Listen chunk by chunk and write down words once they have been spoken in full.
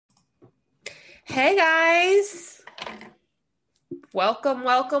Hey guys, welcome.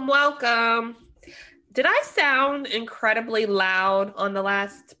 Did I sound incredibly loud on the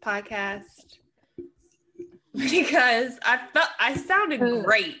last podcast? Because I felt I sounded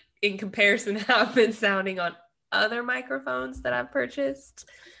great in comparison to how I've been sounding on other microphones that I've purchased.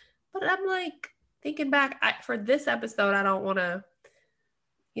 But I'm like thinking back, for this episode, I don't want to,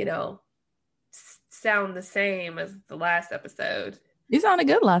 sound the same as the last episode. You sounded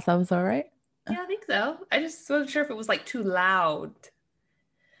good last episode, right? Yeah, I think so. I just wasn't sure if it was like too loud.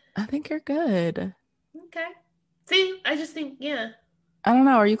 I think you're good. Okay. See, I just think, yeah. I don't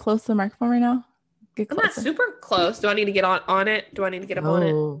know. Are you close to the microphone right now? Get I'm not closer. super close. Do I need to get on it? Do I need to get up on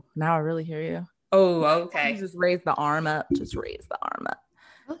it? Oh, now I really hear you. Oh, okay. You just raise the arm up. Just raise the arm up.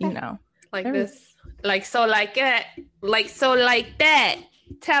 Okay. You know. Like this. Like so, like that. Like so, like that.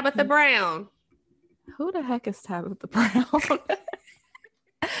 Tabitha Brown. Who the heck is Tabitha Brown?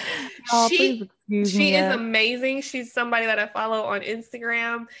 She is amazing. She's somebody that I follow on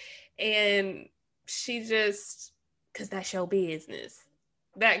Instagram, and she just, because that's your business.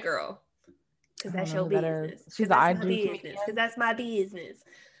 That girl. Because that's your business. She's the IG business. Because that's my business.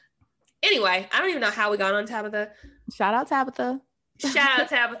 Anyway, I don't even know how we got on Tabitha. Shout out Tabitha. Shout out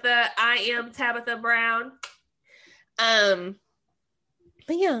Tabitha. I am Tabitha Brown. But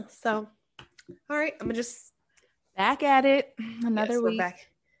yeah, so all right, I'm gonna just back at it. Another week.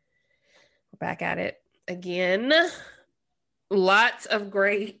 We're back at it again. Lots of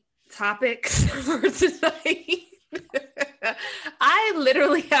great topics for tonight. I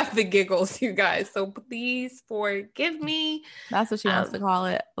literally have the giggles, you guys. So please forgive me. That's what she wants to call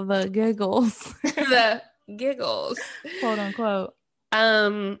it. The giggles. The giggles. Quote unquote.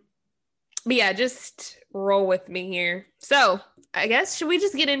 But yeah, just roll with me here. So I guess should we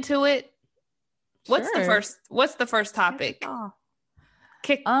just get into it? What's the first topic?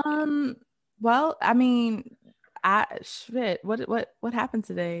 Well, I mean, what happened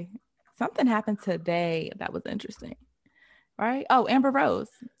today? Something happened today that was interesting, right? Oh, Amber Rose.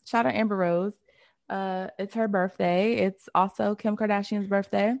 Shout out Amber Rose. It's her birthday. It's also Kim Kardashian's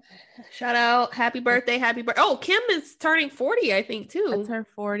birthday. Shout out. Happy birthday. Oh, Kim is turning 40, I think, too. It's her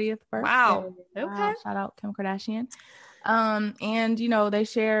 40th birthday. Wow. Okay. Shout out Kim Kardashian. And they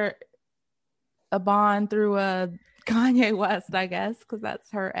share a bond through Kanye West, I guess, because that's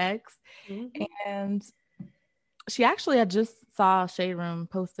her ex. Mm-hmm. And she actually, I just saw Shade Room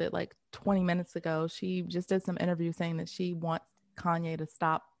posted like 20 minutes ago. She just did some interview saying that she wants Kanye to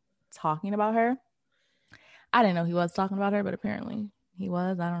stop talking about her. I didn't know he was talking about her, but apparently he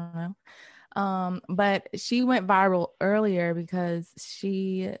was. I don't know. But she went viral earlier because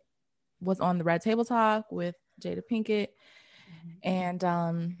she was on the Red Table Talk with Jada Pinkett. And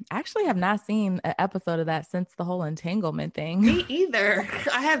I actually have not seen an episode of that since the whole entanglement thing. Me either.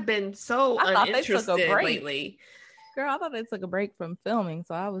 I have been so uninterested lately. Girl, I thought they took a break from filming,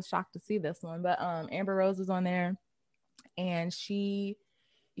 so I was shocked to see this one. But Amber Rose was on there, and she,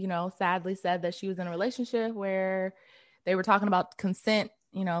 sadly said that she was in a relationship where they were talking about consent,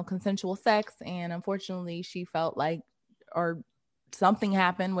 consensual sex, and unfortunately she felt like, or something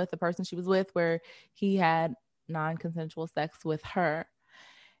happened with the person she was with where he had non-consensual sex with her,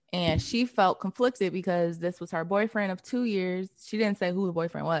 and she felt conflicted because this was her boyfriend of 2 years. She didn't say who the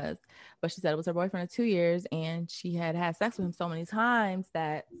boyfriend was, but she said it was her boyfriend of 2 years, and she had sex with him so many times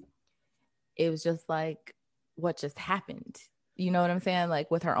that it was just like, what just happened? You know what I'm saying?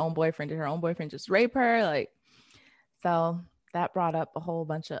 Like, with her own boyfriend, did her own boyfriend just rape her? Like, so that brought up a whole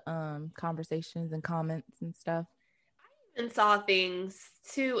bunch of conversations and comments and stuff. I even saw things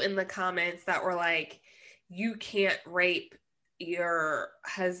too in the comments that were like, you can't rape your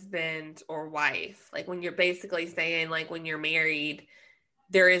husband or wife. Like, when you're basically saying, like, when you're married,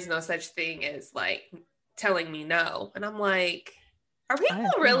 there is no such thing as like telling me no. And I'm like, are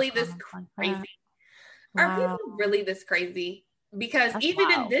people really this crazy? Wow. Are people really this crazy? Because that's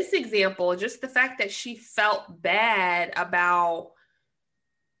even in this example, just the fact that she felt bad about,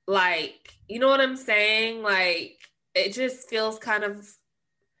 like, you know what I'm saying? Like, it just feels kind of,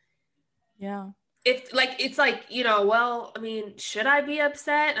 yeah. It's like, well, I mean, should I be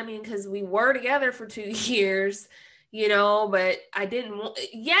upset? I mean, because we were together for 2 years, but I didn't want,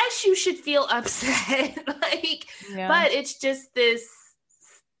 yes, you should feel upset. Like, yeah. But it's just this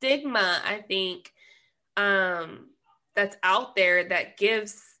stigma, I think, that's out there that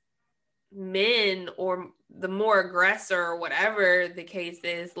gives men, or the more aggressor or whatever the case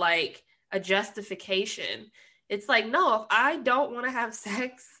is, like a justification. It's like, no, if I don't want to have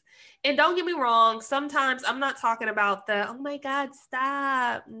sex, and don't get me wrong, sometimes I'm not talking about the, oh my God,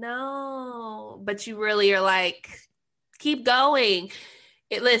 stop. No. But you really are like, keep going.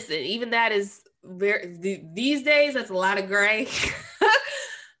 Listen, even that is these days that's a lot of gray.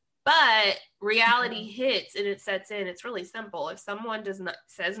 But reality hits and it sets in. It's really simple. If someone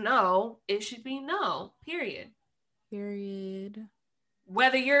says no, it should be no. Period.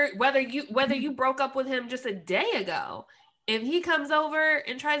 Whether you broke up with him just a day ago, if he comes over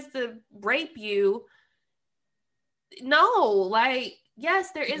and tries to rape you, no, like,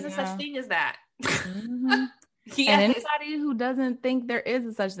 yes, there is a such thing as that. Mm-hmm. Yes. And anybody who doesn't think there is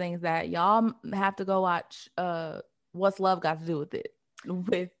a such thing as that, y'all have to go watch What's Love Got to Do with It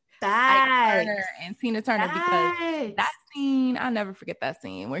with Ike Turner and Tina Turner, because that scene, I'll never forget that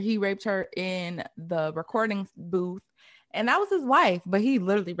scene where he raped her in the recording booth, and that was his wife, but he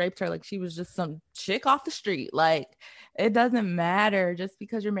literally raped her like she was just some chick off the street. Like, it doesn't matter. Just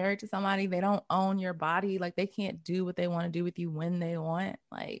because you're married to somebody, they don't own your body. Like, they can't do what they want to do with you when they want.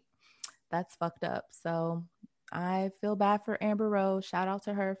 Like, that's fucked up. So I feel bad for Amber Rose. Shout out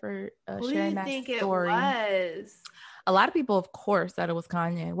to her for sharing that story. Who do you think it was? A lot of people, of course, said it was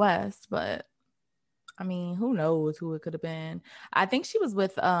Kanye West, but I mean, who knows who it could have been. I think she was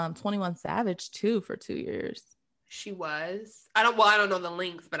with 21 Savage too for 2 years. She was. I don't know the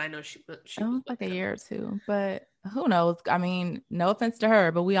length, but I know she was like a year or two. But who knows? I mean, no offense to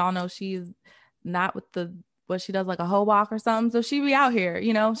her, but we all know she's not with what she does, like a hoe walk or something. So she be out here,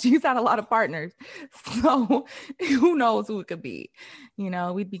 you know, she's had a lot of partners. So who knows who it could be? You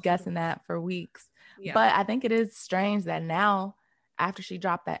know, we'd be guessing that for weeks. Yeah. But I think it is strange that now, after she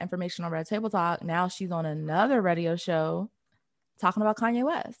dropped that information on Red Table Talk, now she's on another radio show talking about Kanye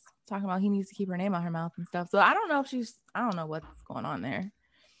West, talking about he needs to keep her name out her mouth and stuff. So I don't know what's going on there.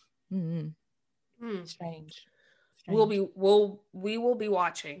 Strange. We will be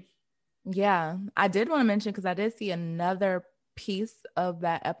watching. Yeah, I did want to mention, because I did see another piece of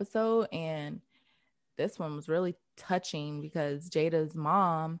that episode, and this one was really touching because Jada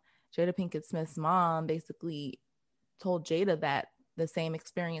Pinkett Smith's mom basically told Jada that the same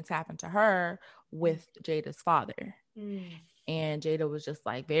experience happened to her with Jada's father. And Jada was just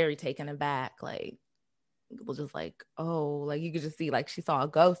like very taken aback, like, was just like, oh, like you could just see like she saw a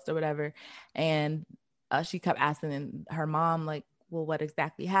ghost or whatever. And she kept asking her mom, like, well, what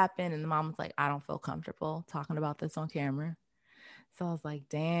exactly happened? And the mom was like, I don't feel comfortable talking about this on camera. So I was like,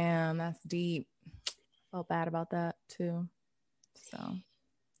 damn, that's deep. Felt bad about that too. So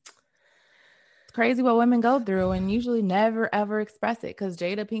it's crazy what women go through and usually never ever express it, because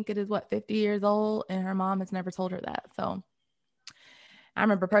Jada Pinkett is 50 years old and her mom has never told her that. So I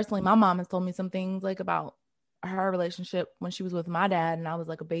remember personally, my mom has told me some things like about her relationship when she was with my dad and I was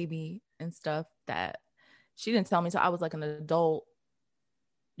like a baby and stuff that she didn't tell me till I was like an adult,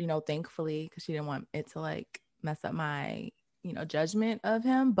 you know, thankfully, because she didn't want it to like mess up my, you know, judgment of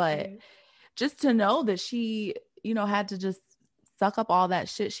him. But just to know that she, you know, had to just suck up all that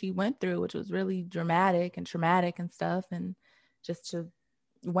shit she went through, which was really dramatic and traumatic and stuff. And just to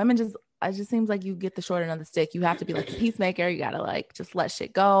women just, it just seems like you get the short end of the stick. You have to be like a peacemaker. You got to like just let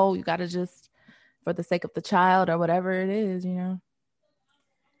shit go. You got to just, for the sake of the child or whatever it is, you know?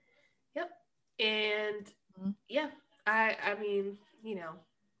 Yep. And yeah, I mean, you know,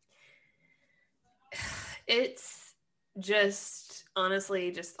 it's just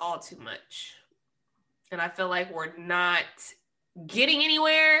honestly just all too much. And I feel like we're not getting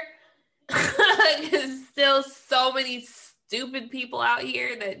anywhere. There's still so many stupid people out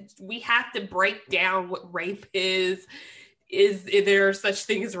here that we have to break down what rape is there such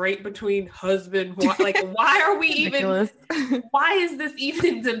thing as rape between husband wife? Like, why are we even why is this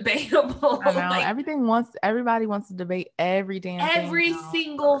even debatable? I know, like, everybody wants to debate every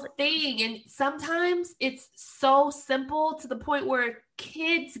single thing. And sometimes it's so simple to the point where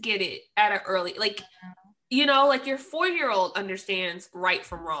kids get it at an early, like, you know, like your 4-year-old understands right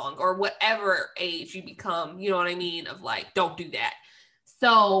from wrong, or whatever age you become, you know what I mean? Of like, don't do that.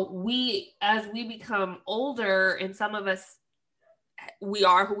 So as we become older, and some of us, we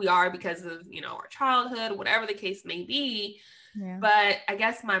are who we are because of, you know, our childhood, whatever the case may be. Yeah. But I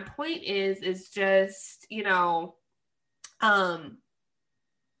guess my point is just, you know,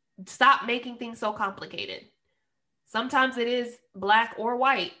 stop making things so complicated. Sometimes it is black or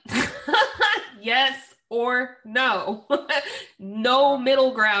white. Yes or no. No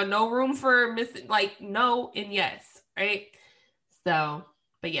middle ground, no room for missing, like no and yes, right? So,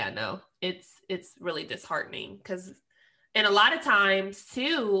 but yeah, no, it's really disheartening, because, and a lot of times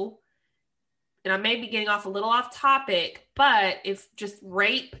too, and I may be getting off a little off topic, but if just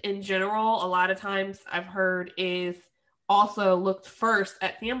rape in general, a lot of times I've heard is also looked first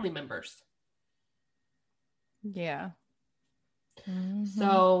at family members. Yeah. Mm-hmm.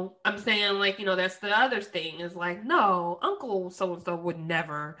 So I'm saying, like, that's the other thing is like, no, Uncle so-and-so would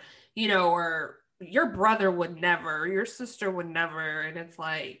never, or your brother would never, your sister would never. And it's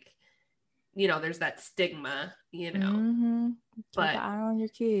like, there's that stigma, Mm-hmm. Keep an but eye on your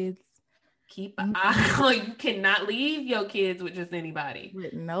kids. keep an eye on, you cannot leave your kids with just anybody.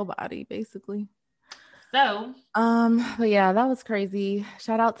 With nobody, basically. So, but yeah, that was crazy.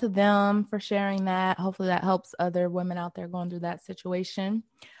 Shout out to them for sharing that. Hopefully that helps other women out there going through that situation.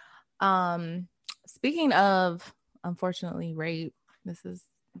 Speaking of, unfortunately, rape, this is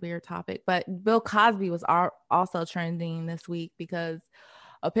a weird topic, but Bill Cosby was also trending this week because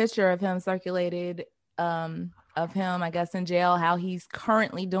a picture of him circulated, of him, I guess, in jail, how he's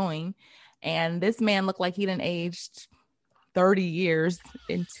currently doing. And this man looked like he'd aged 30 years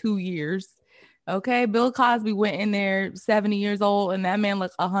in 2 years. Okay, Bill Cosby went in there 70 years old, and that man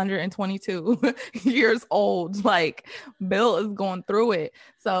looks 122 years old. Like, Bill is going through it.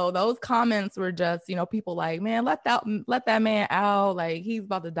 So those comments were just, people like, man, let that man out. Like, he's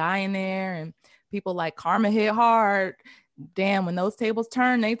about to die in there. And people like, karma hit hard. Damn, when those tables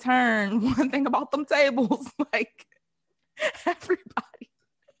turn, they turn. One thing about them tables, like, everybody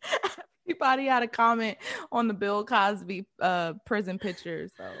had a comment on the Bill Cosby prison picture.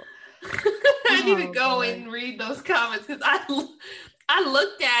 So I need to go and read those comments because I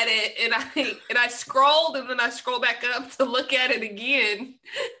looked at it and I scrolled and then I scrolled back up to look at it again.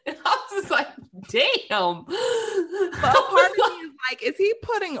 And I was just like, damn. But part of me is like, is he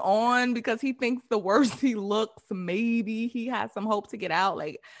putting on because he thinks the worse he looks, maybe he has some hope to get out?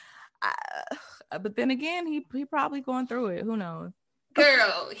 Like, but then again, he probably going through it. Who knows?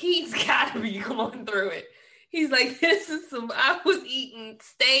 Girl, he's got to be going through it. He's like, I was eating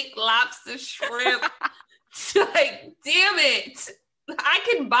steak, lobster, shrimp. Like, damn it. I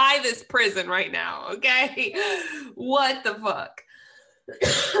can buy this prison right now, okay? What the fuck?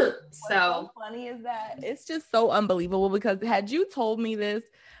 What's so funny is that it's just so unbelievable because had you told me this,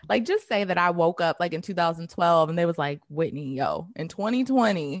 like, just say that I woke up like in 2012 and they was like, Whitney, yo, in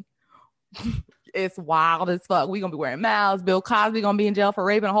 2020, it's wild as fuck. We gonna be wearing masks. Bill Cosby gonna be in jail for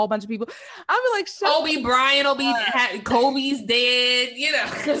raping a whole bunch of people. I'll be like, Kobe Bryant will be Kobe's dead,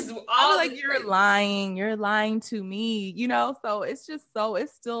 because all like, you're lying. You're lying to me, So it's just it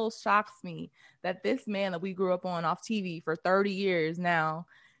still shocks me that this man that we grew up on off TV for 30 years now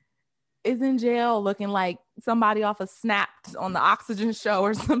is in jail looking like somebody off of Snapped on the Oxygen show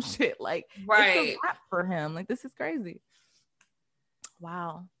or some shit. Like, right. It's a wrap for him. Like, this is crazy.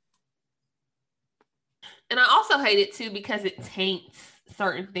 Wow. And I also hate it too because it taints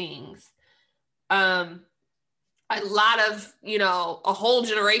certain things. A lot of, a whole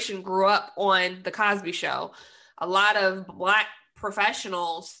generation grew up on the Cosby Show. A lot of Black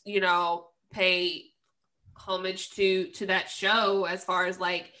professionals, pay homage to that show as far as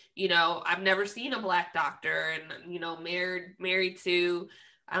like, I've never seen a Black doctor and, married to,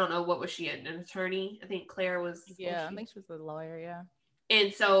 I don't know, what was she, an attorney? I think Claire was. Yeah, I think she was a lawyer, yeah.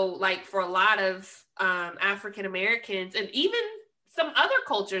 And so, like, for a lot of African Americans and even some other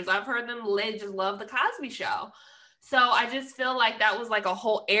cultures, I've heard them just love the Cosby Show. So I just feel like that was like a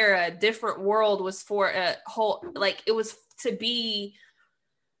whole era, a different world was for a whole, like, it was to be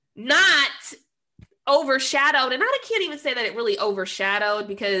not overshadowed. And I can't even say that it really overshadowed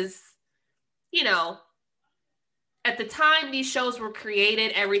because, at the time these shows were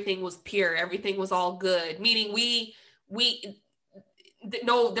created, everything was pure. Everything was all good, meaning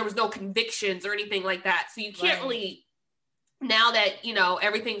there was no convictions or anything like that. So you can't really, now that,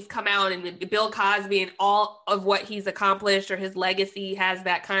 everything's come out and Bill Cosby and all of what he's accomplished or his legacy has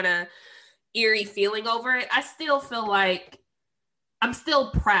that kind of eerie feeling over it, I still feel like I'm still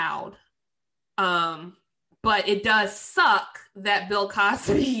proud. But it does suck that Bill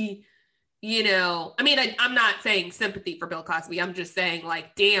Cosby, I'm not saying sympathy for Bill Cosby. I'm just saying,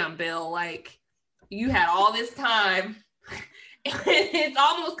 like, damn, Bill, like, you had all this time. It's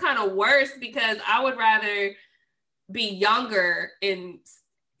almost kind of worse because I would rather be younger in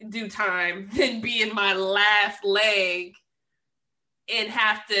due time than be in my last leg and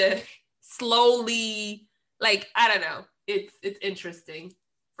have to slowly, like, I don't know. It's interesting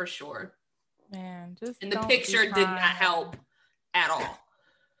for sure. Man, and the picture did not help at all.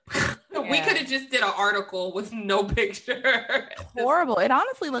 We could have just did an article with no picture. Horrible. It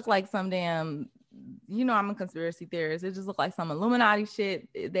honestly looked like some damn, I'm a conspiracy theorist. It just looked like some Illuminati shit.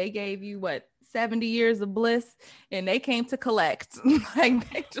 They gave you 70 years of bliss and they came to collect. Like,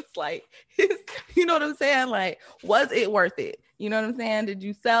 they just like, you know what I'm saying? Like, was it worth it? You know what I'm saying? Did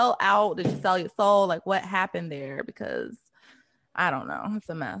you sell out? Did you sell your soul? Like, what happened there? Because I don't know. It's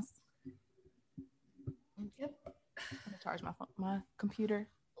a mess. Yep. charge my computer.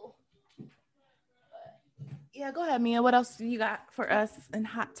 Yeah, go ahead, Mia. What else you got for us in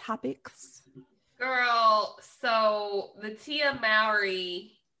hot topics? Girl, so the Tia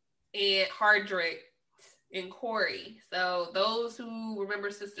Mowry and Hardrick and Corey. So those who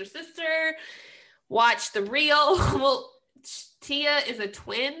remember Sister Sister, watch the real. Well, Tia is a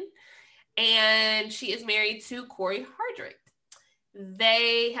twin, and she is married to Corey Hardrick.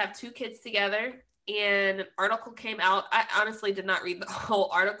 They have 2 kids together, and an article came out. I honestly did not read the whole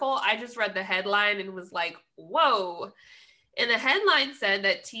article. I just read the headline and was like, whoa. And the headline said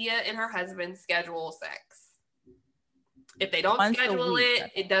that Tia and her husband schedule sex. If they don't schedule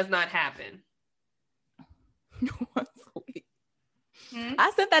it, it does not happen. Once a week.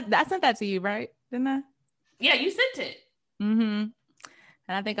 I sent that to you, right? Didn't I? Yeah, you sent it. Mm-hmm.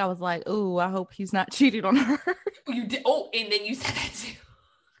 And I think I was like, "Ooh, I hope he's not cheating on her." You did. Oh, and then you said that too.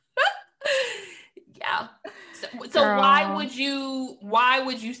 Yeah. So why would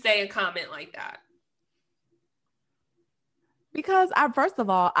you say a comment like that? Because first of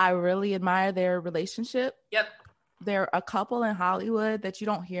all, I really admire their relationship. Yep. They're a couple in Hollywood that you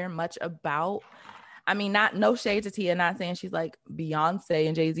don't hear much about. I mean, no shade to Tia, not saying she's like Beyonce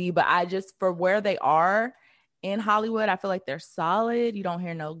and Jay-Z, but I just, for where they are in Hollywood, I feel like they're solid. You don't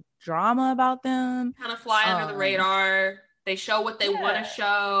hear no drama about them. Kind of fly under the radar. They show what they want to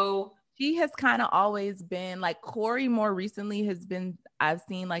show. She has kind of always been like, Corey more recently has been, I've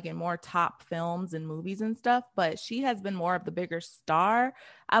seen like in more top films and movies and stuff, but she has been more of the bigger star,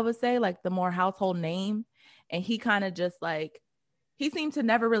 I would say, like the more household name. And he kind of just like, he seemed to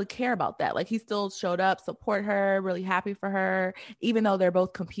never really care about that. Like he still showed up, support her, really happy for her, even though they're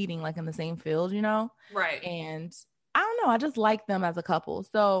both competing like in the same field, you know? Right. And I don't know, I just like them as a couple.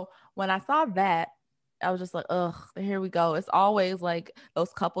 So when I saw that, I was just like, ugh, here we go. It's always like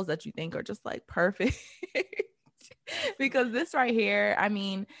those couples that you think are just like perfect. Because this right here, I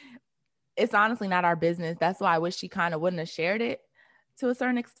mean, it's honestly not our business. That's why I wish she kind of wouldn't have shared it to a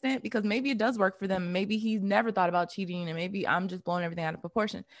certain extent, because maybe it does work for them. Maybe he's never thought about cheating, and maybe I'm just blowing everything out of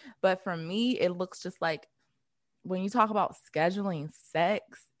proportion. But for me, it looks just like when you talk about scheduling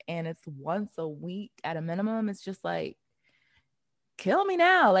sex and it's once a week at a minimum, it's just like, kill me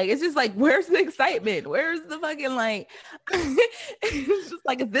now. Like, it's just like, where's the excitement? Where's the fucking like, it's just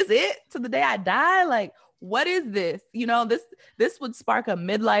like, is this it to the day I die? Like, what is this? You know, this would spark a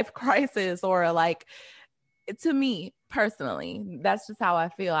midlife crisis, or like, to me personally, that's just how I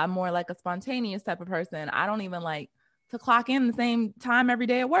feel. I'm more like a spontaneous type of person. I don't even like to clock in the same time every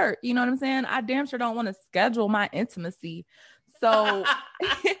day at work. You know what I'm saying? I damn sure don't want to schedule my intimacy. So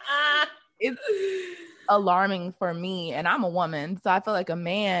it's alarming for me, and I'm a woman, so I feel like a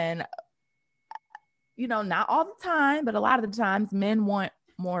man, you know, not all the time, but a lot of the times men want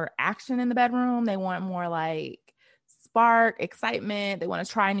more action in the bedroom. They want more like spark, excitement. They want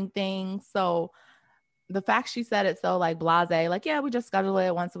to try new things. So the fact she said it so like blasé, like, yeah, we just schedule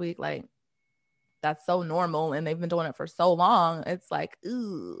it once a week, like that's so normal and they've been doing it for so long, it's like,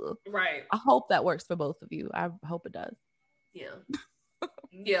 ooh. Right. I hope that works for both of you. I hope it does. Yeah.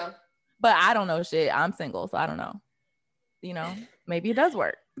 Yeah. But I don't know shit. I'm single, so I don't know. You know, maybe it does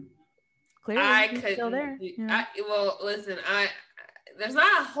work. Clearly, I could still there. Yeah. Well, listen, there's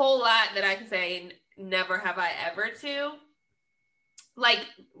not a whole lot that I can say. Never have I ever to. Like,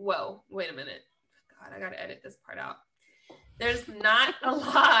 whoa, wait a minute. God, I gotta edit this part out. There's not a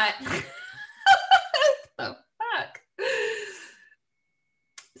lot. Oh, fuck.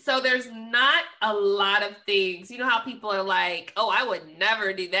 So there's not a lot of things. You know how people are like, oh, I would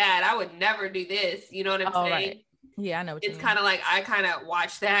never do that. I would never do this. You know what I'm saying? Right. Yeah, I know what you mean. It's kind of like, I kind of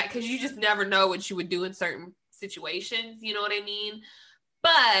watch that because you just never know what you would do in certain situations. You know what I mean?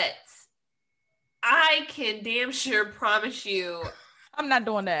 But I can damn sure promise you, I'm not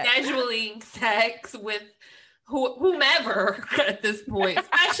doing that. Scheduling sex with whomever at this point,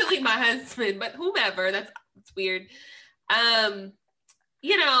 especially my husband, but whomever, that's weird.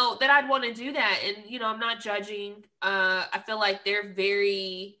 You know, that I'd want to do that. And, you know, I'm not judging. I feel like they're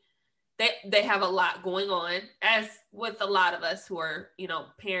they have a lot going on, as with a lot of us who are, you know,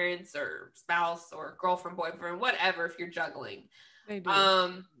 parents or spouse or girlfriend, boyfriend, whatever, if you're juggling. They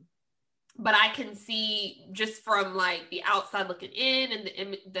do. But I can see just from like the outside looking in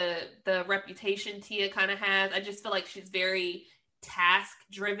and the reputation Tia kind of has, I just feel like she's very task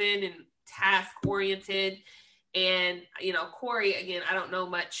driven and task oriented. And, you know, Corey, again, I don't know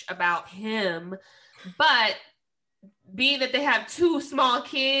much about him, but being that they have 2 small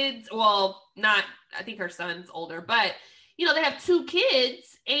kids, well, not, I think her son's older, but, you know, they have 2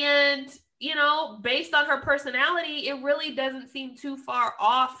 kids, and, you know, based on her personality, it really doesn't seem too far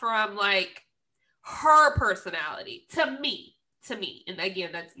off from like her personality to me. And again,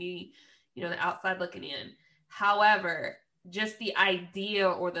 that's me, the outside looking in. However, just the idea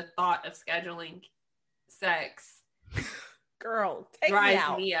or the thought of scheduling sex, girl, take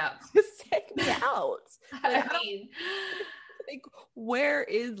drives me up. Just take me out. I mean, like, where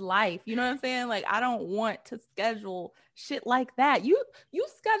is life? You know what I'm saying? Like, I don't want to schedule shit like that. You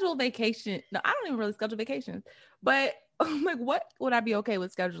schedule vacation. No, I don't even really schedule vacations. But like, what would I be okay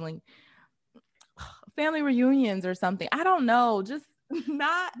with scheduling? Family reunions or something. I don't know. Just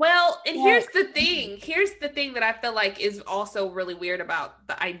not. Well, and here's the thing. Here's the thing that I feel like is also really weird about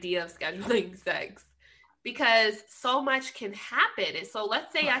the idea of scheduling sex, because so much can happen. And so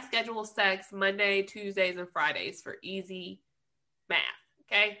let's say I schedule sex Monday, Tuesdays, and Fridays for easy math.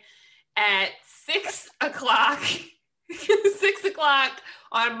 Okay. At 6 o'clock, 6 o'clock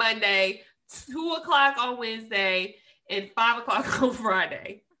on Monday, 2 o'clock on Wednesday, and 5 o'clock on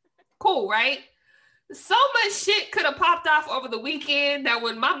Friday. Cool, right? So much shit could have popped off over the weekend that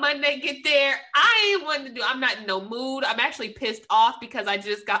when my Monday get there, I ain't wanting to do. I'm not in no mood. I'm actually pissed off because I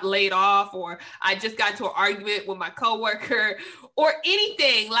just got laid off, or I just got into an argument with my coworker, or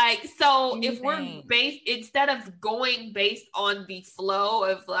anything. Like, so if we're based, instead of going based on the flow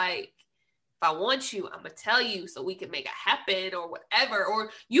of like, if I want you, I'm going to tell you so we can make it happen or whatever. Or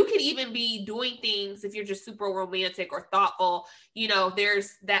you can even be doing things if you're just super romantic or thoughtful.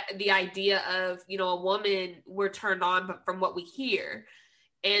 There's the idea of, a woman, we're turned on from what we hear.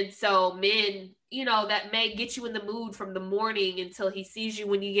 And so men, that may get you in the mood from the morning until he sees you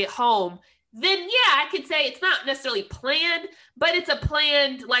when you get home. Then, yeah, I could say it's not necessarily planned, but it's a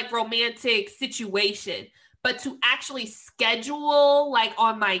planned like romantic situation. But to actually schedule like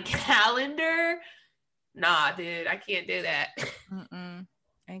on my calendar, nah, dude, I can't do that.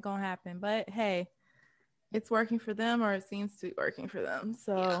 Ain't gonna happen. But hey, it's working for them, or it seems to be working for them.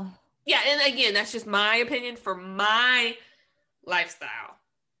 So yeah, and again, that's just my opinion for my lifestyle.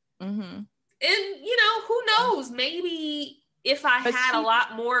 Mm-hmm. And who knows? Maybe if I had a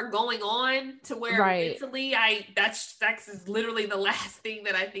lot more going on to where mentally, sex is literally the last thing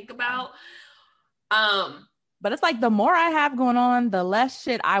that I think about. But it's like the more I have going on, the less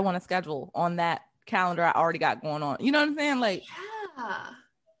shit I want to schedule on that calendar I already got going on. You know what I'm saying? Like, yeah.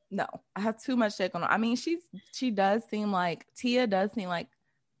 No, I have too much shit going on. I mean, Tia does seem like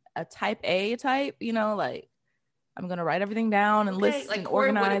a type A type, like I'm going to write everything down and list and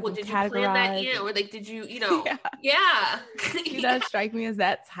organize and did categorize. You plan that in? Or like, did you, Yeah. She does strike me as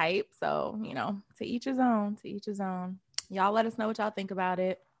that type. So, to each his own, Y'all let us know what y'all think about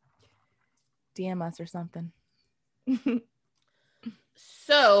it. DM us or something.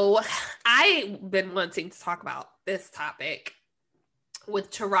 So I've been wanting to talk about this topic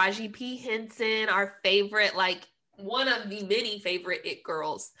with Taraji P. Henson, our favorite, like one of the many favorite it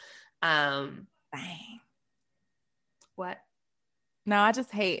girls. Bang. What? No, I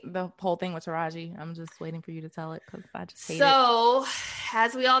just hate the whole thing with Taraji. I'm just waiting for you to tell it because I just hate it. So,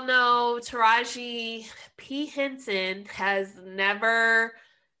 as we all know, Taraji P. Henson has never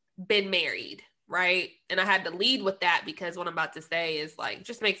been married, right? And I had to lead with that because what I'm about to say is like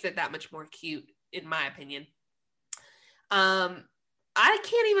just makes it that much more cute, in my opinion. I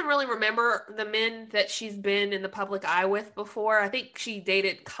can't even really remember the men that she's been in the public eye with before. I think she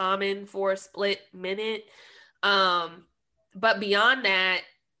dated Common for a split minute. But beyond that,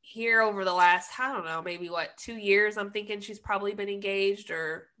 here over the last, I don't know, maybe 2 years, I'm thinking she's probably been engaged,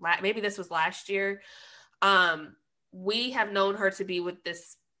 or maybe this was last year. We have known her to be with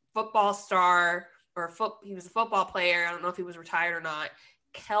this football star, he was a football player. I don't know if he was retired or not,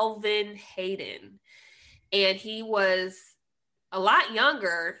 Kelvin Hayden. And he was a lot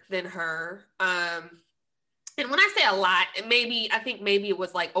younger than her. And when I say a lot, I think maybe it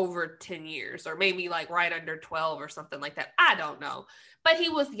was like over 10 years or maybe like right under 12 or something like that. I don't know. But he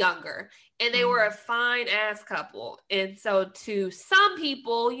was younger and they were a fine ass couple. And so to some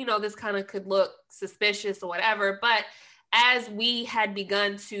people, this kind of could look suspicious or whatever. But as we had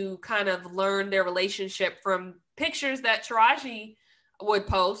begun to kind of learn their relationship from pictures that Taraji would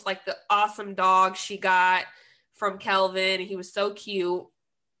post, like the awesome dog she got from Kelvin, he was so cute,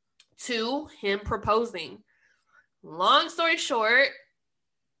 to him proposing. Long story short,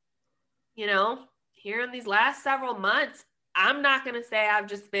 here in these last several months, I'm not going to say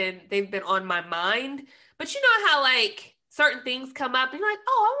they've been on my mind, but you know how like certain things come up and you're like,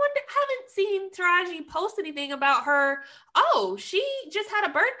 oh, I haven't seen Taraji post anything about her. Oh, she just had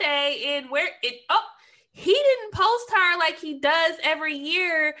a birthday and he didn't post her like he does every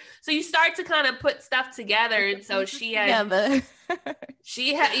year. So you start to kind of put stuff together. And so yeah. Yep.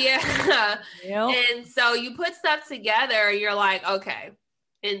 And so you put stuff together, you're like, okay,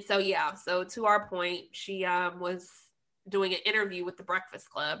 And so, yeah, so to our point, she was doing an interview with the Breakfast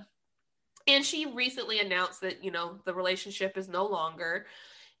Club. And she recently announced that, the relationship is no longer.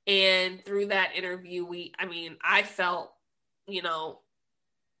 And through that interview, I felt,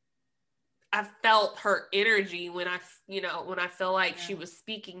 I felt her energy when I feel like she was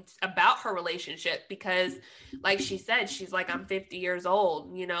speaking about her relationship, because like she said, she's like, I'm 50 years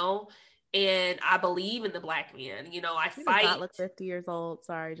old, and I believe in the Black man, I fight. Does not look 50 years old.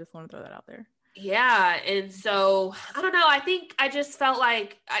 Sorry, just want to throw that out there. Yeah. And so I don't know. I think I just felt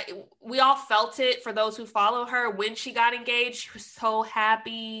like we all felt it. For those who follow her, when she got engaged, she was so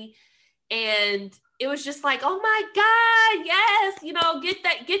happy. And it was just like, oh my God, yes,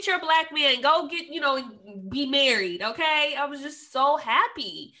 get your Black man, go get, be married. Okay. I was just so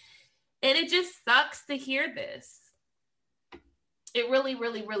happy. And it just sucks to hear this. It really,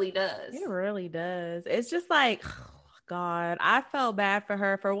 really, really does. It really does. It's just like, God, I felt bad for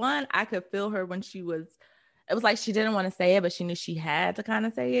her. For one, I could feel her when it was like she didn't want to say it, but she knew she had to kind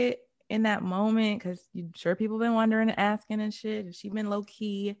of say it in that moment, because I'm sure people been wondering and asking and shit. And she been low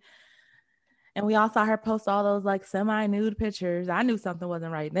key. And we all saw her post all those like semi-nude pictures. I knew something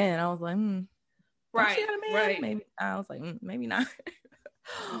wasn't right then. I was like, right, she got a man? right. Maybe. I was like, maybe not.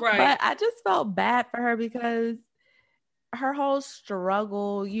 Right. But I just felt bad for her, because her whole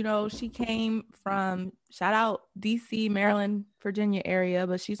struggle, she came from, shout out DC, Maryland, Virginia area,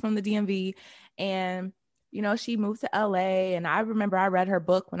 but she's from the DMV. And, she moved to LA. And I remember I read her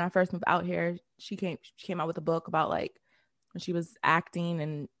book when I first moved out here. She came out with a book about like when she was acting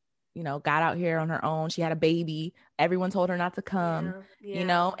and, got out here on her own. She had a baby. Everyone told her not to come,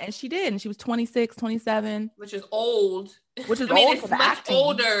 and she did. And she was 26, 27. Which is old. Which is I mean, old it's for the much acting.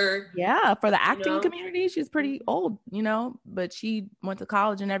 older. Yeah, for the acting community, she's pretty old, but she went to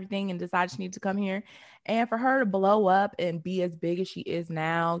college and everything and decided she needed to come here. And for her to blow up and be as big as she is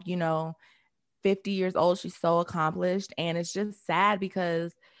now, 50 years old, she's so accomplished. And it's just sad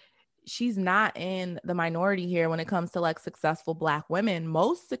because she's not in the minority here when it comes to like successful Black women.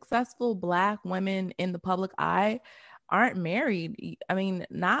 Most successful Black women in the public eye aren't married. I mean,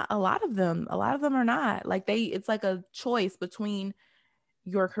 not a lot of them. A lot of them are not. Like it's like a choice between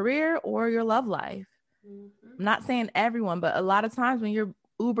your career or your love life. Mm-hmm. I'm not saying everyone, but a lot of times when you're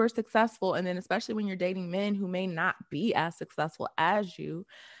uber successful, and then especially when you're dating men who may not be as successful as you,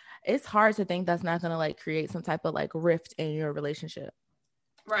 it's hard to think that's not going to like create some type of like rift in your relationship.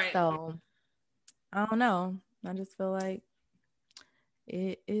 Right. So I don't know. I just feel like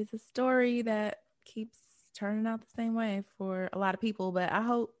it is a story that keeps turning out the same way for a lot of people, but I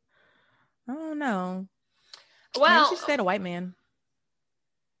don't know. Well, maybe she stayed a white man.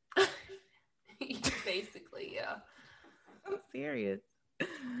 Basically, yeah. I'm serious.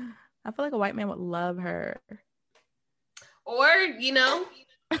 I feel like a white man would love her. Or, I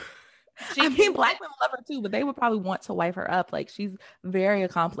mean, Black women love her too, but they would probably want to wife her up. Like, she's very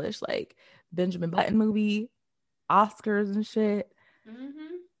accomplished. Like, Benjamin Button movie, Oscars and shit.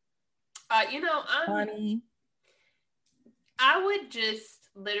 Mm-hmm. Funny. I would just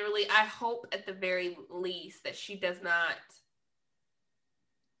literally, I hope at the very least that she does not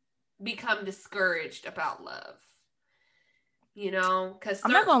become discouraged about love. Because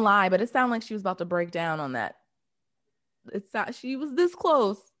I'm not gonna lie, but it sounded like she was about to break down on that. It's not, she was this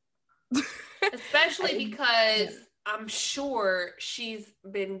close. Especially because I'm sure she's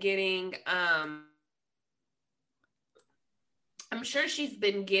been getting a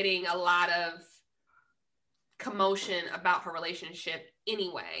lot of commotion about her relationship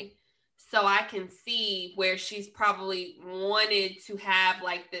anyway. So I can see where she's probably wanted to have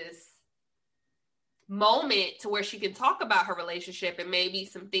like this moment to where she can talk about her relationship and maybe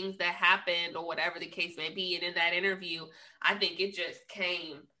some things that happened or whatever the case may be. And in that interview, I think it just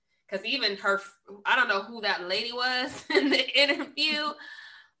came because even I don't know who that lady was in the interview,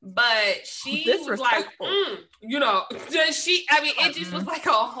 but she was like, it just was like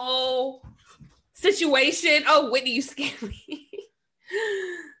a whole situation. Oh, Whitney, you scared me.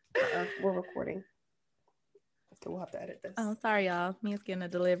 We're recording. So we'll have to edit this. Oh, sorry, y'all. Mia's getting a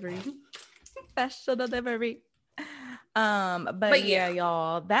delivery. Special delivery. But yeah,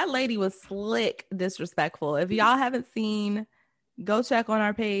 y'all, that lady was slick disrespectful. If y'all haven't seen, go check on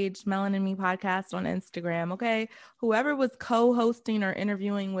our page, Melanin and Me Podcast on Instagram. Okay, whoever was co-hosting or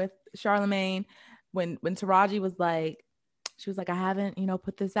interviewing with Charlamagne, when Taraji was like, she was like, I haven't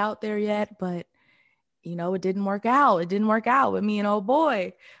put this out there yet, but it didn't work out. It didn't work out with me and old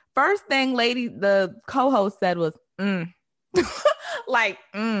boy. First thing the co-host said was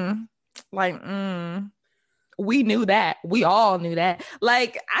we knew that. We all knew that.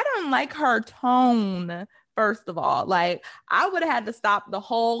 Like, I don't like her tone First of all, like I would have had to stop the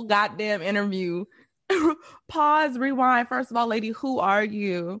whole goddamn interview. Pause, rewind. First of all, lady, who are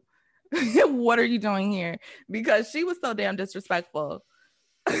you? What are you doing here? Because she was so damn disrespectful.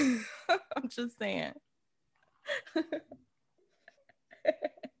 I'm just saying.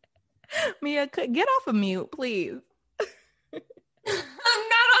 Mia, get off of mute, please. I'm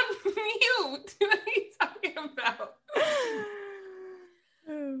not on mute. What are you talking about?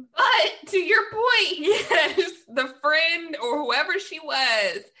 But to your point, yes, the friend or whoever she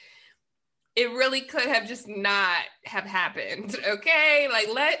was, it really could have just not have happened. Okay, like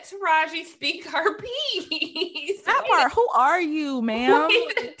let Taraji speak her piece. That part. Who are you, ma'am?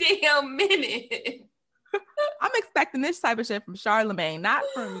 Wait a damn minute. I'm expecting this type of shit from Charlemagne, not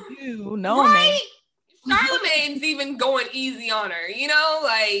from you. No, right? Charlemagne's even going easy on her, you know,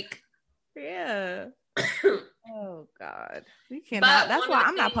 like yeah. Oh God, we cannot. That's why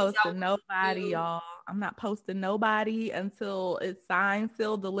I'm not posting nobody, y'all. I'm not posting nobody until it's signed,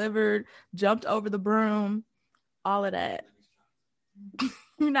 sealed, delivered, jumped over the broom, all of that.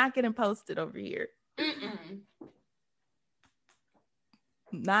 You're not getting posted over here.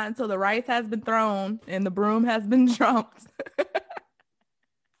 Not until the rice has been thrown and the broom has been jumped.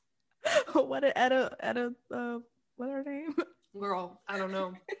 What her name? Girl, I don't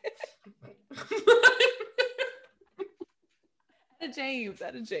know. Etta James.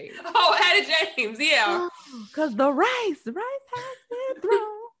 Oh, Etta James, yeah. Because the rice has been thrown.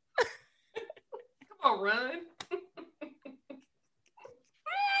 Come on, run.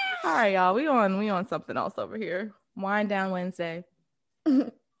 All right, y'all. We on something else over here. Wind down Wednesday.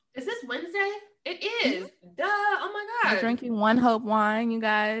 Is this Wednesday? It is. Duh. Oh my God. We're drinking One Hope wine, you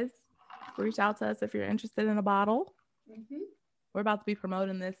guys. Reach out to us if you're interested in a bottle. Mm-hmm. We're about to be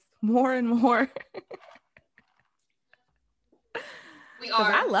promoting this more and more. We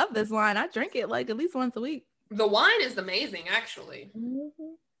are. I love this wine. I drink it like at least once a week. The wine is amazing, actually.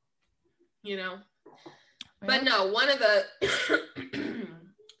 Mm-hmm. You know. Yeah. But no, one of the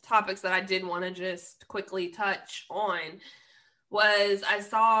topics that I did want to just quickly touch on was I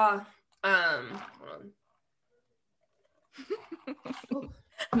saw hold on.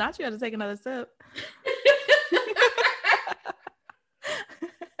 Not you had to take another sip.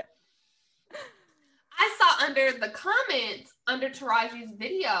 I saw under the comments under Taraji's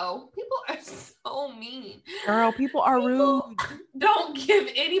video, people are so mean. Girl, people are rude. Don't give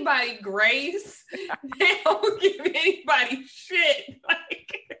anybody grace. They don't give anybody shit.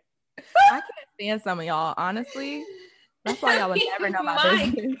 Like, I can't stand some of y'all, honestly. That's why y'all would never know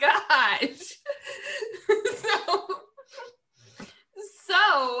my business. Gosh.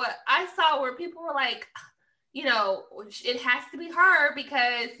 So I saw where people were like, you know, it has to be her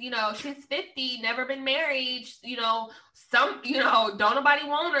because, you know, she's 50, never been married, you know, don't nobody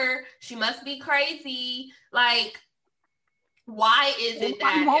want her. She must be crazy. Like, why is it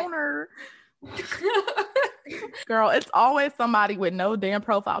that? Want her. Girl, it's always somebody with no damn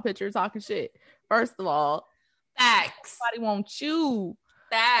profile picture talking shit. First of all. Facts. Nobody wants you.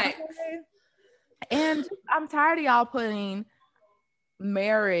 Facts. Okay? And I'm tired of y'all putting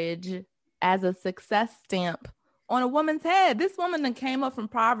marriage as a success stamp on a woman's head. This woman that came up from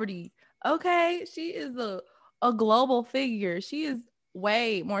poverty. Okay. She is a global figure. She is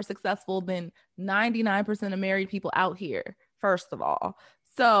way more successful than 99% of married people out here, first of all.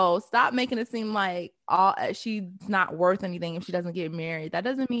 So stop making it seem like she's not worth anything if she doesn't get married. That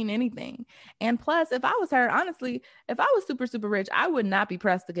doesn't mean anything. And plus, if I was her, honestly, if I was super, super rich, I would not be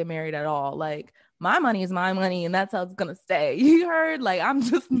pressed to get married at all. Like, my money is my money and that's how it's going to stay. You heard? Like, I'm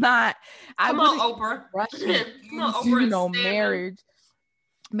just not. Come on, Oprah. Marriage.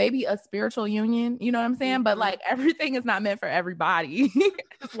 Maybe a spiritual union, you know what I'm saying? Mm-hmm. But like, everything is not meant for everybody.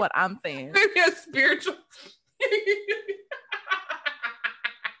 Is what I'm saying. Maybe a spiritual.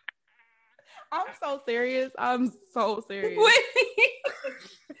 I'm so serious. Wait.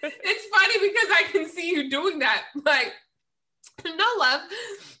 It's funny because I can see you doing that. Like, no love.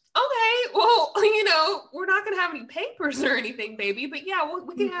 Okay, well, you know, we're not going to have any papers or anything, baby. But yeah,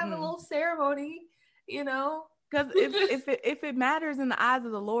 we can have a little ceremony, you know. Because if it matters in the eyes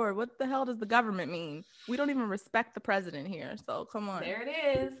of the Lord, what the hell does the government mean? We don't even respect the president here. So come on. There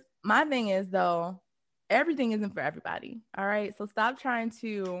it is. My thing is, though, everything isn't for everybody. All right. So stop trying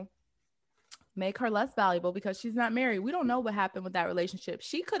to make her less valuable because she's not married. We don't know what happened with that relationship.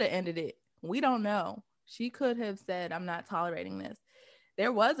 She could have ended it. We don't know. She could have said, I'm not tolerating this.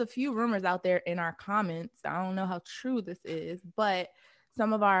 There was a few rumors out there in our comments. I don't know how true this is, but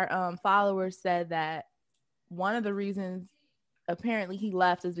some of our followers said that one of the reasons apparently he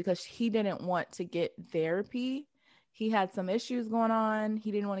left is because he didn't want to get therapy. he had some issues going on.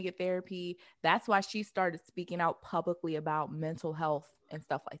 He didn't want to get therapy. That's why she started speaking out publicly about mental health and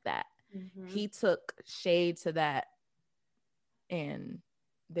stuff like that. Mm-hmm. He took shade to that, and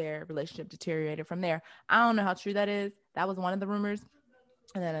their relationship deteriorated from there. I don't know how true that is. That was one of the rumors.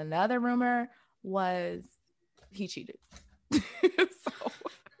 And then another rumor was he cheated. So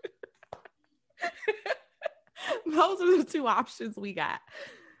those are the two options we got.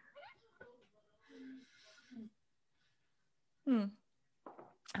 I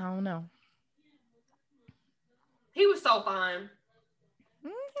don't know. He was so fine.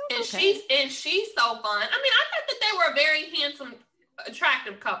 And she's so fun. I mean, I thought that they were a very handsome,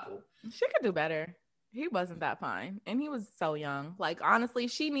 attractive couple. She could do better. He wasn't that fine. And he was so young. Like, honestly,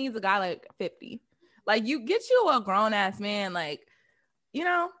 she needs a guy like 50. Like, you get you a grown-ass man. Like, you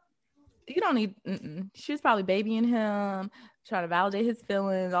know, you don't need... She was probably babying him, trying to validate his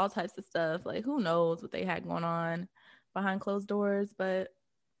feelings, all types of stuff. Like, who knows what they had going on behind closed doors. But,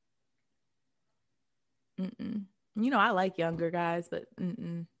 you know, I like younger guys, but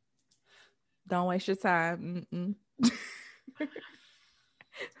don't waste your time.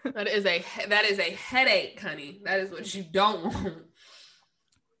 That is a headache, honey. That is what you don't want.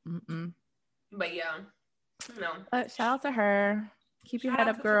 But yeah, no. But shout out to her. Keep your head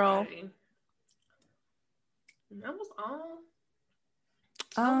up, girl. That was all.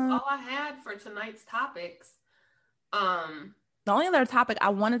 That was all I had for tonight's topics. The only other topic I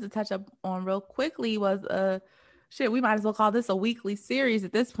wanted to touch up on real quickly was we might as well call this a weekly series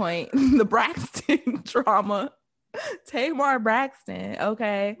at this point. The Braxton drama. Tamar Braxton,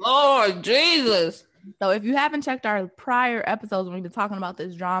 okay? Lord Jesus. So if you haven't checked our prior episodes when we've been talking about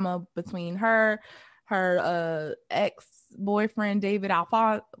this drama between her ex-boyfriend David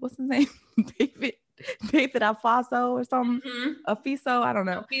Alfonso, what's his name? David Alfonso or something? Afiso, I don't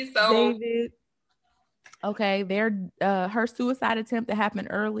know. Afiso. David. Okay, her suicide attempt that happened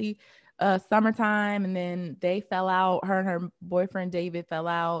early summertime, and then they fell out. Her and her boyfriend David fell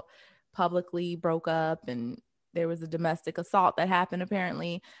out, publicly broke up, and there was a domestic assault that happened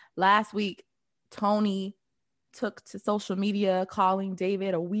apparently. Last week, Toni took to social media calling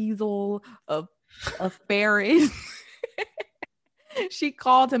David a weasel, a ferret. She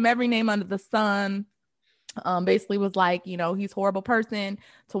called him every name under the sun. Basically was like, you know, he's a horrible person.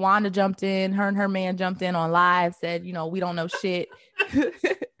 Tawanda jumped in. Her and her man jumped in on live, said, you know, we don't know shit.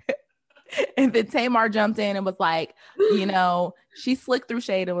 And then Tamar jumped in and was like, you know, she slicked through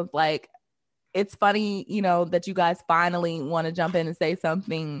shade and was like, it's funny, you know, that you guys finally want to jump in and say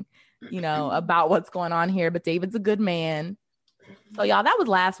something, you know, about what's going on here. But David's a good man. So y'all, that was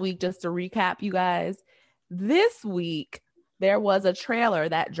last week. Just to recap, you guys, this week, there was a trailer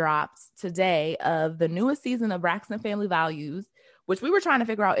that dropped today of the newest season of Braxton Family Values, which we were trying to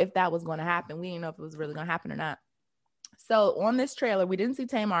figure out if that was going to happen. We didn't know if it was really going to happen or not. So on this trailer, we didn't see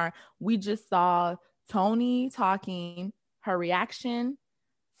Tamar. We just saw Toni talking, her reaction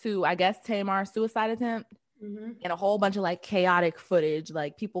to, I guess, Tamar's suicide attempt, and a whole bunch of like chaotic footage,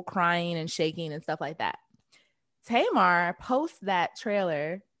 like people crying and shaking and stuff like that. Tamar posts that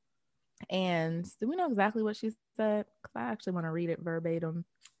trailer, and do we know exactly what she said? Because I actually want to read it verbatim.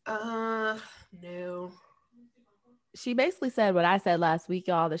 No. She basically said what I said last week,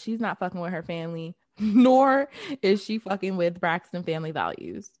 y'all, that she's not fucking with her family, nor is she fucking with Braxton Family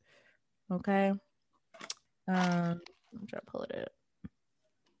Values. Okay. I'm trying to pull it up.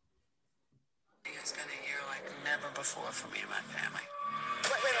 It's been a year like never before for me and my family.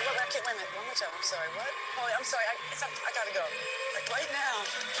 Wait a minute. One more time. I'm sorry. What? Holly, I'm sorry. I gotta go. Like right now.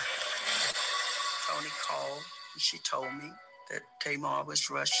 Toni called. She told me that Tamar was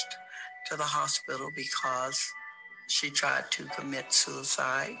rushed to the hospital because she tried to commit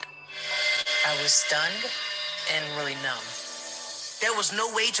suicide. I was stunned and really numb. There was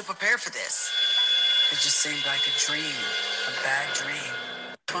no way to prepare for this. It just seemed like a dream, a bad dream.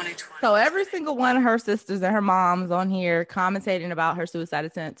 2020. So every single one of her sisters and her moms on here commentating about her suicide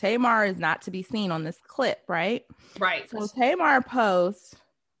attempt. Tamar is not to be seen on this clip, right? Right. So Tamar posts.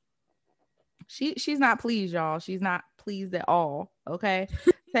 She's not pleased, y'all. She's not pleased at all. Okay.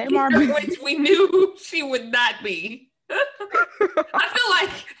 Tamar, which we knew she would not be. I feel like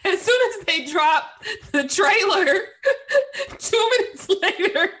as soon as they dropped the trailer, 2 minutes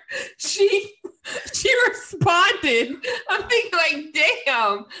later, she responded. I'm thinking like,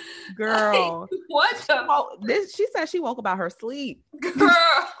 damn, girl, like, what the? She said she woke up out her sleep.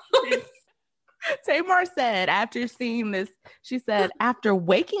 Girl. Tamar said after seeing this, she said, after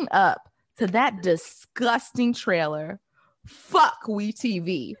waking up to that disgusting trailer, fuck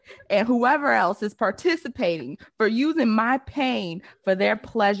WeTV and whoever else is participating for using my pain for their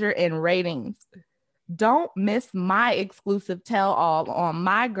pleasure and ratings. Don't miss my exclusive tell-all on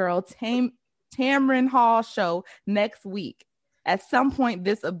my girl Tamron Hall show next week. At some point,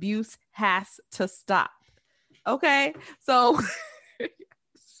 this abuse has to stop. Okay, so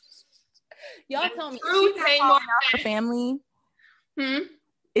y'all tell me, is she not calling out her family?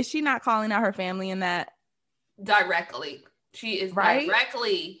 Is she not calling out her family in that? Directly. She is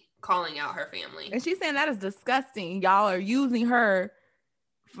directly calling out her family. And she's saying that is disgusting. Y'all are using her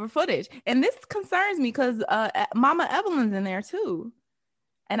for footage. And this concerns me because Mama Evelyn's in there too.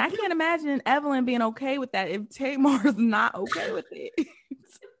 And I can't imagine Evelyn being okay with that if Tamar's not okay with it.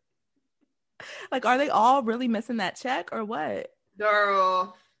 Like, are they all really missing that check or what?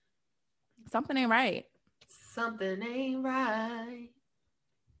 Girl. Something ain't right. Something ain't right.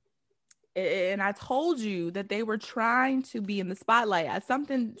 And I told you that they were trying to be in the spotlight. Said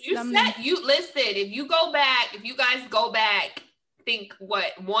you listen, if you guys go back, think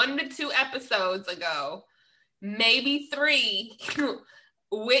what, 1 to 2 episodes ago, maybe 3,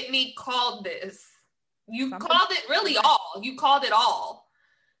 Whitney called this. Called it really all. You called it all.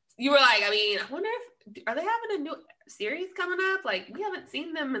 You were like, I mean, I wonder if, are they having a new series coming up? Like, we haven't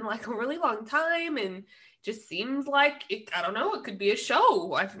seen them in like a really long time, and just seems like it, I don't know, it could be a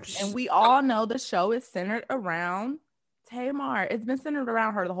show. And we all know the show is centered around Tamar. It's been centered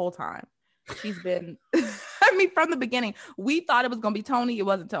around her the whole time. She's been, I mean, from the beginning, we thought it was going to be Tony. It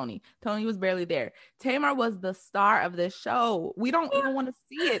wasn't Tony. Tony was barely there. Tamar was the star of this show. We don't even want to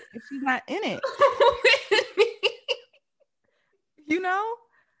see it if she's not in it. You know?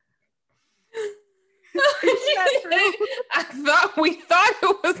 We thought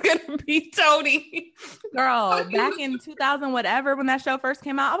it was gonna be Tony. Girl, back in 2000 whatever, when that show first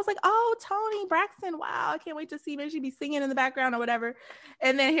came out, I was like, oh, Toni Braxton, wow, I can't wait to see, maybe she'd be singing in the background or whatever.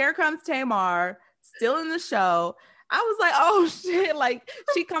 And then here comes Tamar, still in the show. I was like, oh shit, like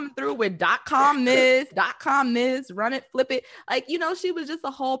she coming through with .com this, run it, flip it. Like, you know, she was just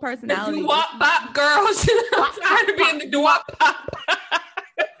a whole personality. The doo-wop pop girl. I'm tired of being the doo-wop pop.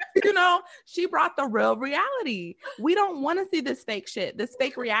 You know, she brought the real reality. We don't want to see this fake shit, this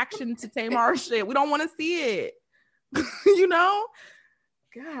fake reaction to Tamar shit. We don't want to see it. You know?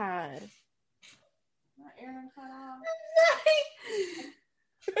 God. My ear cut off.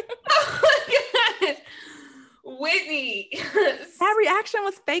 Oh my God. Whitney. That reaction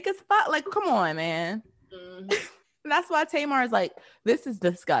was fake as fuck. Like, come on, man. Mm-hmm. That's why Tamar is like, this is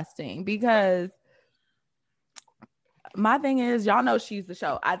disgusting, because my thing is, y'all know she's the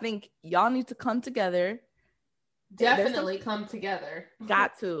show. I think y'all need to come together. Definitely come together.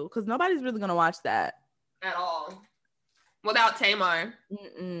 Got to, because nobody's really gonna watch that at all without Tamar.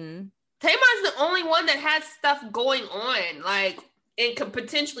 Mm-mm. Tamar's the only one that has stuff going on, like, and could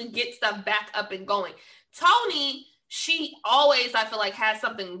potentially get stuff back up and going. Toni, she always, I feel like, has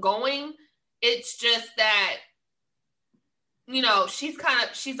something going. It's just that, you know, she's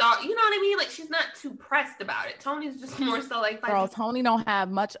all, you know what I mean? Like, she's not too pressed about it. Toni's just more so like, girl, Toni don't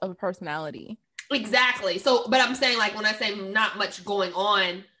have much of a personality. Exactly. So, but I'm saying, like, when I say not much going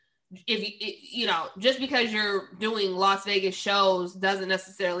on, you know, just because you're doing Las Vegas shows doesn't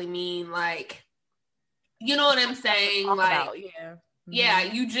necessarily mean, like, you know what I'm saying? Like, about, yeah. Mm-hmm. Yeah,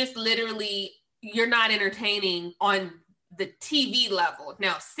 you just literally, you're not entertaining on the TV level.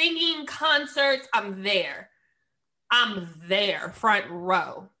 Now, singing, concerts, I'm there, front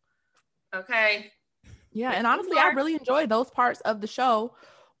row. Okay? Yeah, and honestly, I really enjoy those parts of the show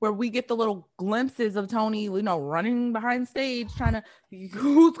where we get the little glimpses of Toni, you know, running behind stage, trying to,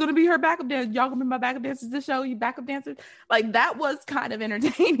 who's going to be her backup dancer? Y'all going to be my backup dancers this show? You backup dancers? Like, that was kind of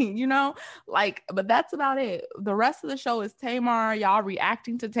entertaining, you know? Like, but that's about it. The rest of the show is Tamar, y'all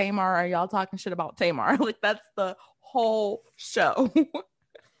reacting to Tamar, or y'all talking shit about Tamar. Like, that's the whole show.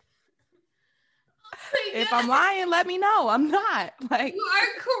 If I'm lying, let me know. I'm not. Like, you are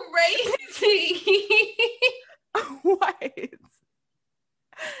crazy. What?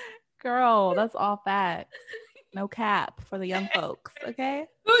 Girl, that's all facts. No cap for the young folks, okay?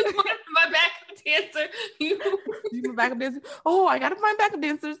 Who's my backup dancer? You my backup dancer? Oh, I gotta find backup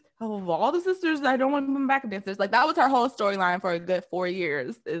dancers. Oh, of all the sisters, I don't want to be backup dancers. Like, that was her whole storyline for a good 4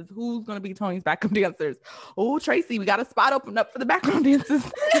 years, is who's gonna be Toni's backup dancers. Oh, Tracy, we got a spot open up for the background dancers.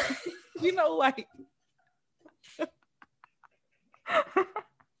 You know, like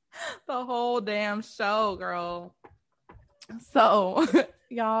the whole damn show, girl. So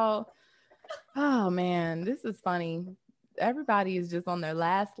y'all, oh man, this is funny. Everybody is just on their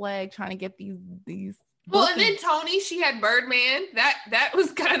last leg trying to get these well, and then Toni, she had Birdman. That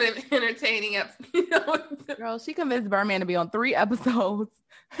was kind of entertaining. You know? Girl, she convinced Birdman to be on 3 episodes.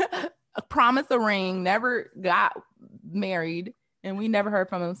 Promised a ring, never got married. and we never heard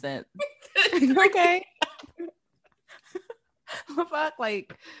from him since. Okay. Fuck,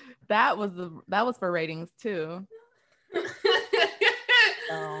 like that was for ratings too.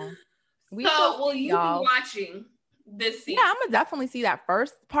 So will you be watching this season? Yeah, I'm gonna definitely see that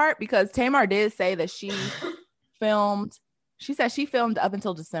first part because Tamar did say that she filmed. She said she filmed up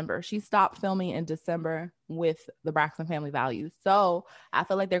until December. She stopped filming in December with the Braxton Family Values. So I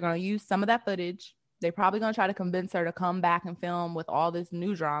feel like they're gonna use some of that footage. They're probably gonna try to convince her to come back and film with all this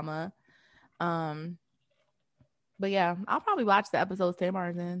new drama. But yeah, I'll probably watch the episodes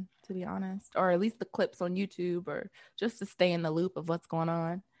Tamar's in, to be honest, or at least the clips on YouTube, or just to stay in the loop of what's going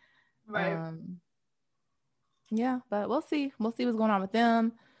on. Right. Yeah, but we'll see. We'll see what's going on with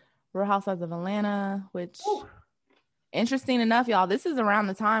them. Real Housewives of Atlanta, which interesting enough, y'all, this is around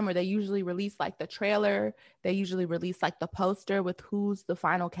the time where they usually release like the trailer. They usually release like the poster with who's the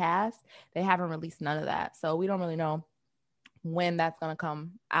final cast. They haven't released none of that. So we don't really know when that's going to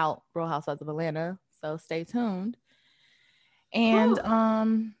come out, Real Housewives of Atlanta. So stay tuned. And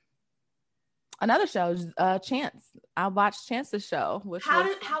another show, Chance. I watched Chance's show. How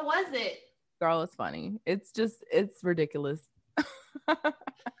was it? Girl, it's funny. It's ridiculous. It's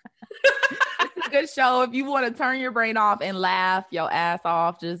a good show. If you want to turn your brain off and laugh your ass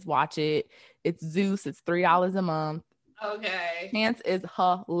off, just watch it. It's Zeus. It's $3 a month. Okay. Chance is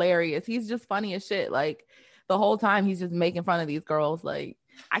hilarious. He's just funny as shit. Like the whole time he's just making fun of these girls. Like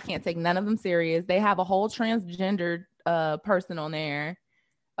I can't take none of them serious. They have a whole transgendered person on there.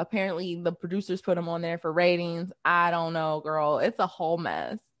 Apparently the producers put him on there for ratings. I don't know, girl. It's a whole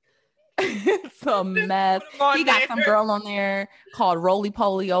mess. It's a mess. He got some girl on there called Roly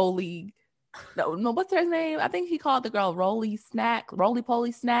Poly Oly. No, what's her name? I think he called the girl Roly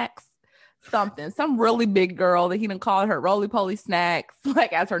Poly Snacks. Some really big girl that he didn't call her Roly Poly Snacks,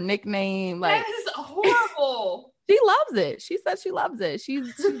 like as her nickname. Like that is horrible. She loves it. She says she loves it.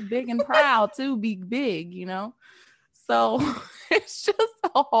 She's big and proud to be big, you know. So it's just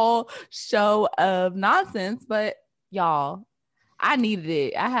a whole show of nonsense. But y'all, I needed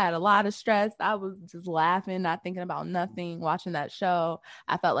it. I had a lot of stress. I was just laughing, not thinking about nothing, watching that show.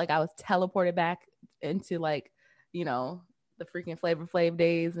 I felt like I was teleported back into like, you know, the freaking Flavor Flav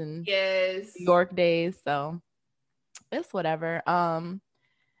days and New York days. So it's whatever.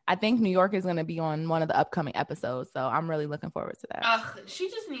 I think New York is going to be on one of the upcoming episodes. So I'm really looking forward to that. Ugh, she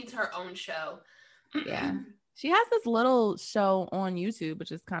just needs her own show. Yeah. She has this little show on YouTube,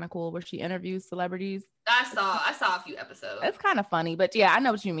 which is kind of cool, where she interviews celebrities. I saw a few episodes. It's kind of funny, but yeah, I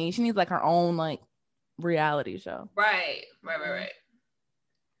know what you mean. She needs like her own like reality show. Right.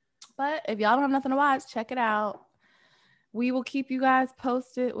 But if y'all don't have nothing to watch, check it out. We will keep you guys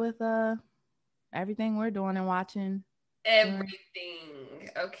posted with everything we're doing and watching. Everything.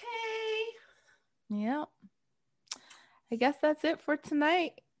 Okay. Yep. I guess that's it for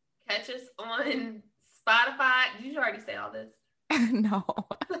tonight. Catch us on Spotify. Did you already say all this? No.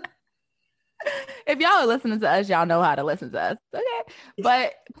 If y'all are listening to us, y'all know how to listen to us. Okay.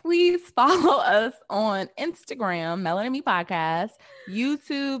 But please follow us on Instagram, Melon and Me Podcast,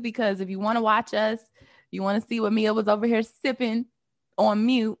 YouTube, because if you want to watch us, you want to see what Mia was over here sipping on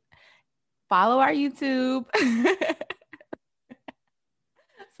mute, follow our YouTube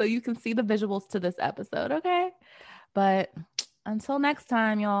so you can see the visuals to this episode. Okay. But until next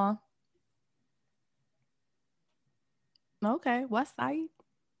time, y'all. Okay, West Side.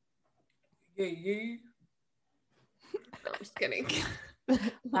 Yeah. No, I'm just kidding.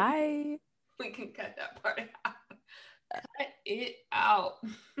 Bye. We can cut that part out. Cut it out.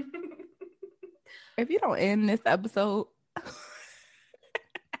 If you don't end this episode